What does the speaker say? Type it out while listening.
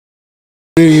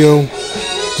Video.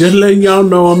 Just letting y'all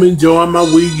know I'm enjoying my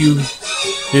Wii U.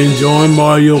 Enjoying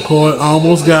Mario Kart.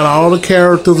 Almost got all the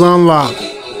characters unlocked.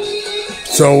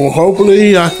 So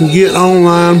hopefully I can get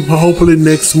online. Hopefully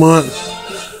next month.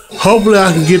 Hopefully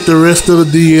I can get the rest of the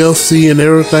DLC and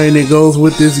everything that goes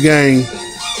with this game.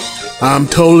 I'm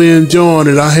totally enjoying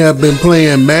it. I have been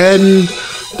playing Madden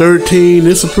 13.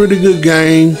 It's a pretty good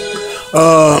game.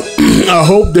 I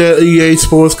hope that EA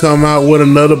Sports come out with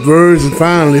another version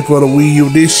finally for the Wii U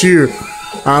this year.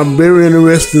 I'm very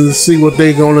interested to see what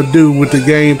they're going to do with the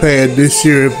gamepad this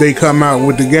year if they come out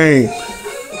with the game.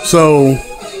 So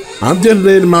I'm just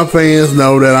letting my fans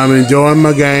know that I'm enjoying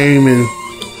my game,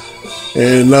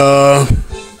 and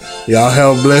y'all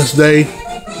have a blessed day.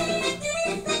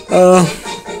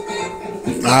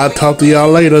 I'll talk to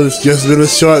y'all later. It's just been a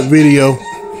short video.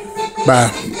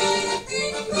 Bye.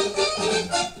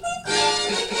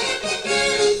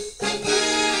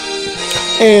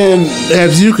 And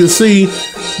as you can see,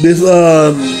 this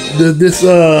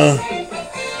HISN,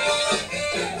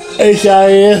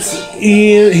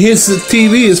 his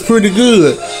TV is pretty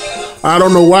good. I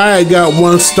don't know why it got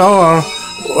 1 star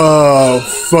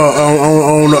for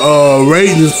on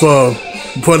ratings for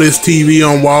this TV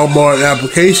on Walmart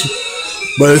application,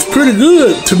 but it's pretty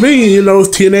good to me. You know, it's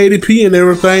 1080p and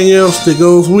everything else that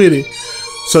goes with it.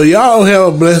 So y'all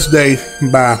have a blessed day.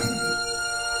 Bye.